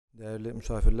Değerli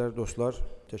misafirler, dostlar,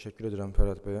 teşekkür ederim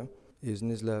Ferhat Bey'e.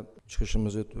 İzninizle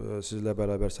çıkışımızı sizle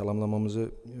beraber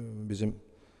salamlamamızı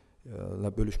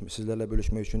sizlerle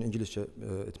bölüşmek için İngilizce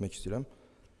etmek istedim.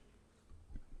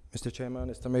 Mr. Chairman,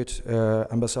 esteemed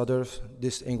ambassadors,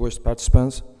 distinguished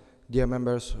participants, dear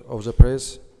members of the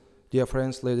press, dear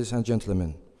friends, ladies and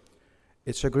gentlemen.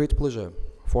 It's a great pleasure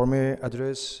for me to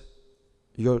address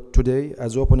you today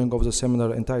as the opening of the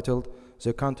seminar entitled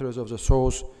The Countries of the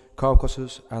South,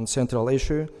 Caucasus and Central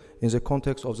Asia in the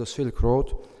context of the Silk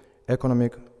Road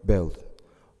Economic Belt.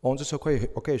 On this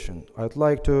occasion, I'd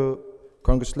like to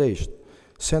congratulate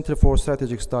Center for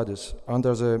Strategic Studies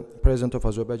under the President of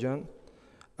Azerbaijan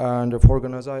and for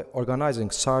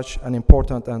organizing such an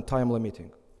important and timely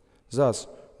meeting. Thus,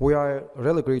 we are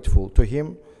really grateful to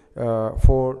him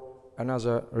for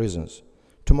another reasons.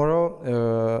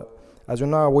 Tomorrow, as you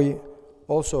know, we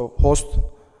also host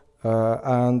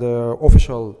an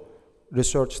official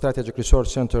strategic research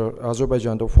center,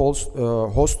 Azerbaijan, to host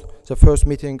the first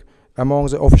meeting among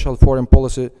the official foreign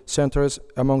policy centers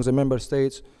among the member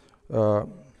states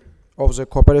of the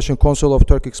Cooperation Council of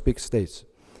Turkic-speaking states.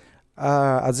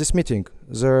 At this meeting,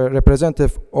 the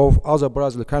representative of other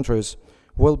Brazil countries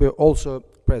will be also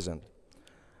present.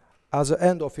 At the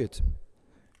end of it,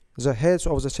 the heads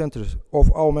of the centers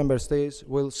of our member states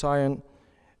will sign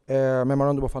a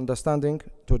memorandum of understanding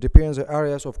to deepen the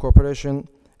areas of cooperation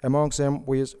among them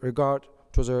with regard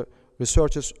to the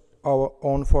researches of our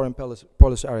own foreign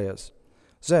policy areas.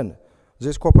 Then,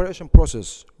 this cooperation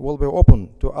process will be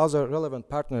open to other relevant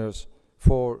partners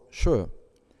for sure.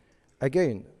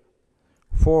 Again,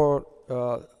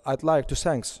 I'd like to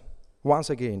thank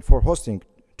once again for hosting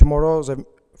tomorrow the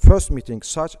first meeting,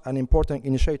 such an important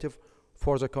initiative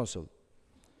for the Council.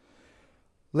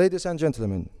 Ladies and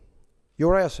gentlemen,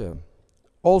 Eurasia,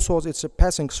 also it's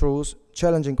passing through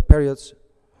challenging periods.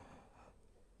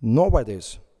 Nobody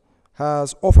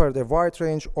has offered a wide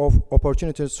range of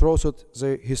opportunities throughout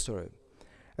the history.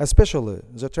 Especially,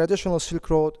 the traditional Silk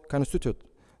Road constituted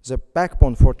the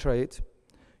backbone for trade,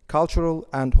 cultural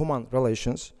and human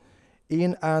relations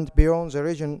in and beyond the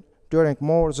region during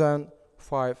more than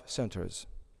 5 centuries.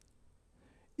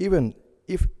 Even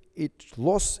if it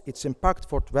lost its impact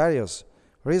for various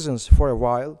reasons for a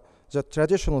while, the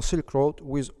traditional Silk Road,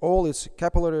 with all its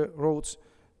capillary routes,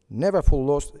 never fully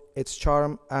lost its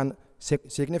charm and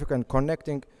significant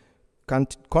connecting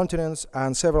continents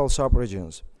and several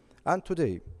sub-regions. And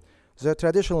today, the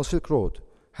traditional Silk Road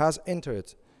has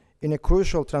entered in a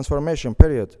crucial transformation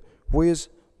period with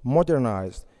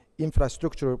modernized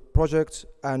infrastructure projects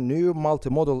and new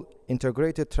multimodal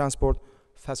integrated transport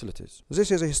facilities.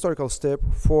 This is a historical step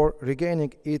for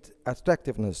regaining its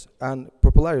attractiveness and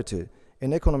popularity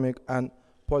in economic and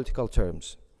political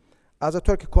terms. As a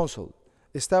Turkic consul,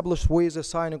 established with the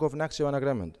signing of Naxchivan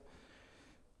Agreement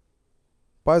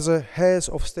by the heads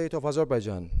of state of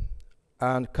Azerbaijan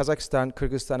and Kazakhstan,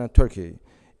 Kyrgyzstan and Turkey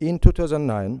in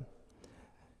 2009,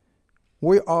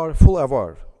 we are fully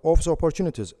aware of the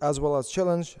opportunities as well as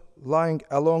challenges lying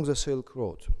along the Silk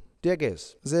Road. Dear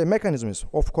guests, the mechanisms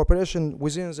of cooperation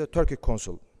within the Turkic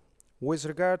Council with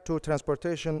regard to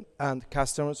transportation and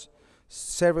customs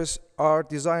service are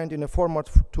designed in a format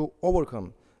to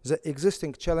overcome the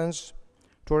existing challenge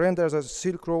to render the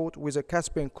Silk Road with the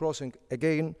Caspian crossing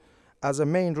again as a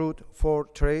main route for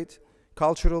trade,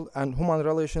 cultural and human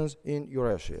relations in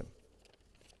Eurasia.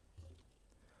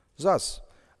 Thus,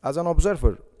 as an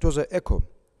observer to the ECO,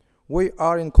 we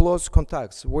are in close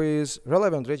contacts with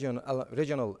relevant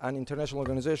regional and international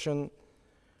organizations,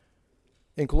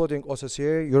 including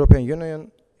OSCE, European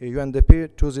Union,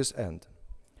 UNDP, to this end.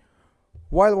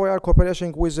 While we are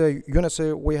cooperating with the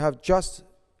UNICEF, we have just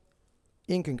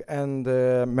inking and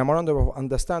memorandum of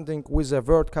understanding with the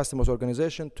World Customs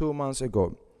Organization 2 months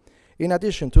ago. In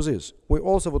addition to this, we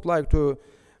also would like to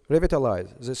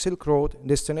revitalize the Silk Road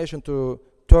destination to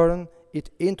turn it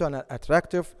into an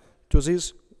attractive. To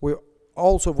this, we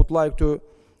also would like to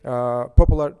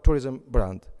popular tourism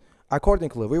brand.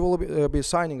 Accordingly, we will be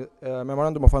signing a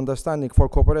memorandum of understanding for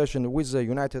cooperation with the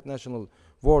United Nations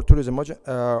World Tourism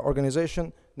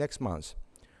Organization next month.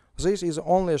 This is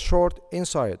only a short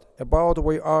insight about what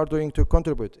we are doing to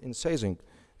contribute in seizing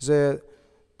the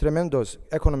tremendous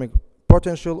economic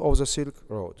potential of the Silk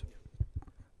Road.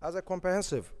 As a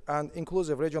comprehensive and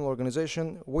inclusive regional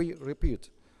organization, we repeat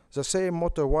the same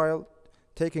motto while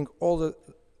taking all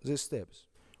these steps.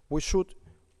 We should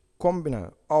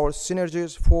combine our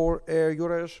synergies for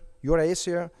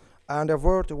Eurasia and a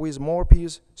world with more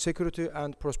peace, security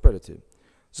and prosperity.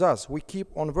 Thus, we keep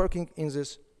on working in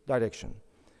this direction.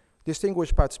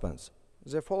 Distinguished participants,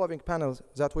 the following panel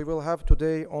that we will have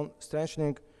today on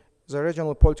strengthening the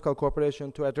regional political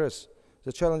cooperation to address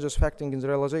the challenges factoring in the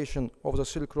realization of the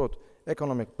Silk Road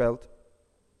economic belt,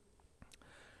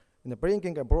 in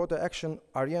bringing a broader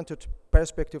action-oriented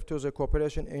perspective to the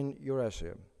cooperation in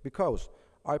Eurasia. Because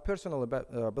I personally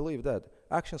believe that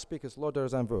action speaks louder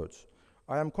than words.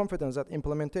 I am confident that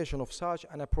implementation of such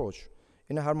an approach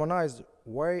in a harmonized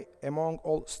way among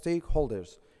all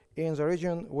stakeholders in the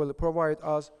region will provide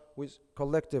us with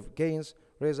collective gains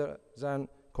rather than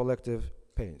collective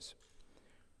pains.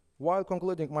 While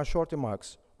concluding my short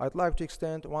remarks, I'd like to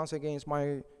extend once again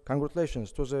my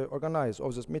congratulations to the organizers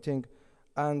of this meeting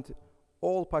and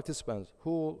all participants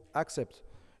who accept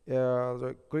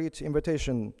the great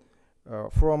invitation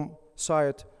from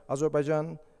SAIT,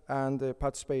 Azerbaijan, and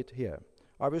participate here.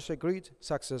 I wish a great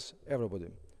success,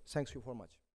 everybody. Thanks you very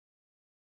much.